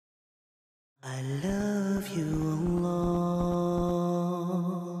I love you, Allah.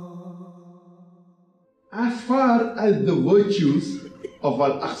 As far as the virtues of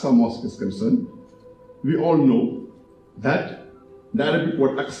Al Aqsa Mosque is concerned, we all know that the Arabic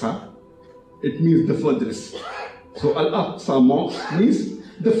word Aqsa, it means the furthest. So Al Aqsa Mosque means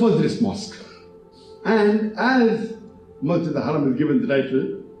the furthest mosque. And as Masjid Al Haram is given the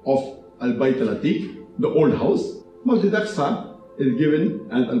title of Al Bayt Al Atiq, the old house, Masjid Aqsa is given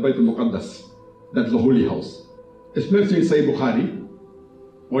as Al Bayt Al Muqaddas, that's the holy house. It's mentioned in Sahih Bukhari,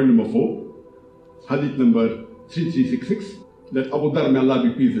 point number 4, hadith number 3366, that Abu Dhar, may Allah be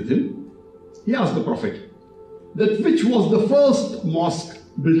pleased with him, he asked the Prophet that which was the first mosque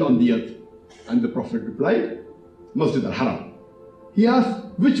built on the earth? And the Prophet replied, Masjid Al Haram. He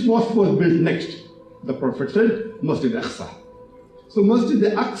asked which mosque was built next? The Prophet said, Masjid Al Aqsa. So Masjid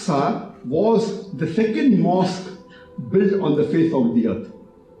Al Aqsa was the second mosque built on the face of the earth,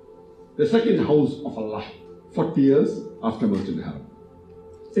 the second house of Allah, 40 years after Masjid Al Haram.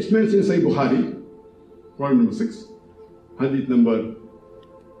 It's mentioned in Sahih Bukhari, point number 6, hadith number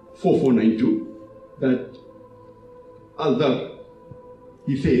 4492, that Al-Dhar,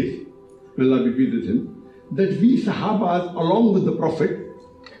 he says, may Allah be pleased with him, that we Sahabas, along with the Prophet,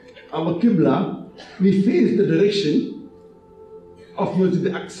 our Qibla, we face the direction of Masjid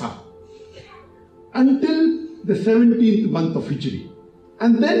Al-Aqsa until the 17th month of Hijri.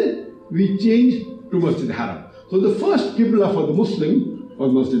 And then we changed to Masjid Al-Haram. So the first Qibla for the Muslim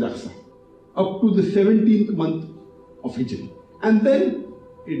was Masjid Al-Aqsa, up to the 17th month of Hijri. And then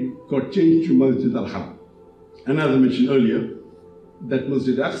it got changed to Masjid Al-Haram. And as I mentioned earlier, that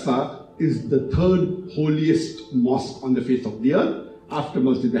Masjid Al-Aqsa is the third holiest mosque on the face of the earth after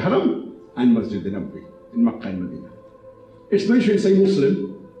Masjid Al-Haram and Masjid Al-Nabawi in Makkah and Medina. It's mentioned in Sahih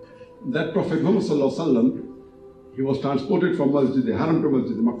Muslim that Prophet Muhammad Sallallahu Alaihi Wasallam, he was transported from Masjid Al-Haram to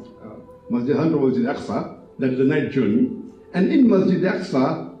Masjid Al-Aqsa, that is the night journey. And in Masjid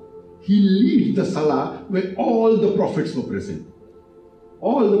Al-Aqsa, he leads the Salah where all the prophets were present.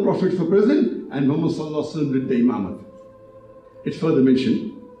 All the prophets were present and Muhammad Sallallahu Alaihi Wasallam did the Imamat. It's further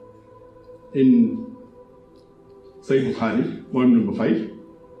mentioned in Sahih Bukhari, volume number 5,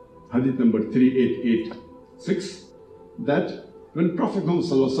 hadith number 3886, that when Prophet Muhammad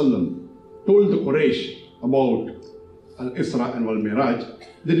Sallallahu Alaihi Wasallam told the Quraysh about Al-Isra and Al-Miraj,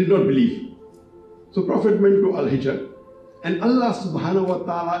 they did not believe. So Prophet went to Al-Hijr and Allah subhanahu wa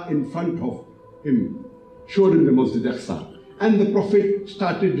ta'ala in front of him showed him the Masjid Aqsa. And the Prophet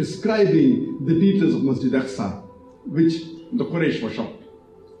started describing the details of Masjid Aqsa, which the Quraysh were shocked.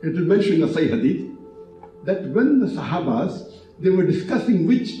 It is mentioned in the Sahih Hadith that when the Sahabas, they were discussing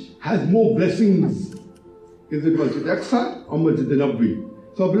which has more blessings, is it Masjid Aqsa or Masjid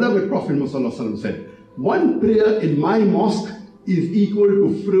Nabawi? So our beloved Prophet Muhammad said, one prayer in my mosque is equal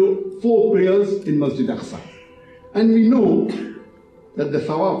to 4 prayers in Masjid Aqsa. And we know that the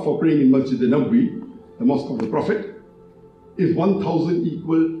thawab for praying in Masjid Nabawi, the mosque of the Prophet, is 1,000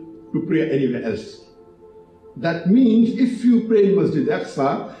 equal to prayer anywhere else. That means if you pray in Masjid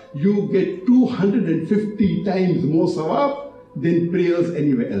Aqsa, you get 250 times more thawab than prayers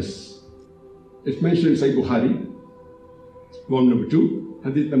anywhere else. It's mentioned in Sahih Bukhari, volume number 2,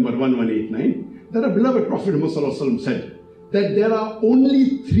 hadith number 1189, that our beloved Prophet Muhammad said that there are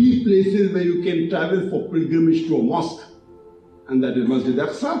only 3 places where you can travel for pilgrimage to a mosque, and that is Masjid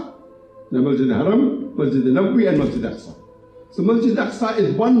Aqsa, the Masjid Haram, Masjid Nabawi and Masjid Aqsa. So Masjid Aqsa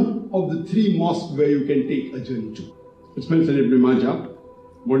is one of the 3 mosques where you can take a journey to. It's mentioned in Ibn Majah,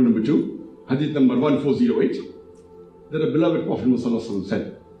 volume number 2, hadith number 1408, that our beloved Prophet Muhammad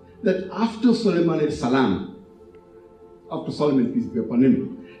said that after Sulaiman salam, after Solomon, peace be upon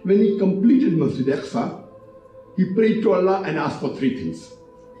him, when he completed Masjid Aqsa, he prayed to Allah and asked for 3 things.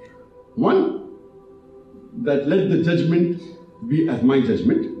 One, that let the judgment be as my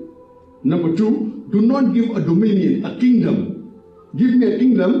judgment. Number 2, do not give a dominion, a kingdom. Give me a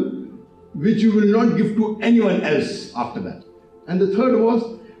kingdom which you will not give to anyone else after that. And the third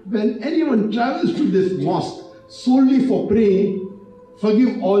was, when anyone travels to this mosque solely for praying,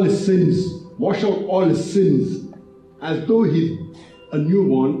 forgive all his sins, wash out all his sins, as though he's a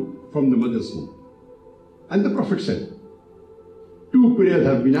newborn from the mother's womb. And the Prophet said, 2 prayers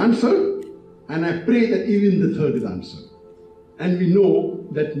have been answered, and I pray that even the third is answered. And we know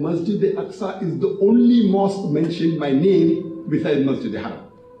that Masjid Al-Aqsa is the only mosque mentioned by name besides Masjid Al-Haram.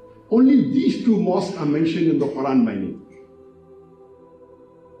 Only these 2 mosques are mentioned in the Quran by name.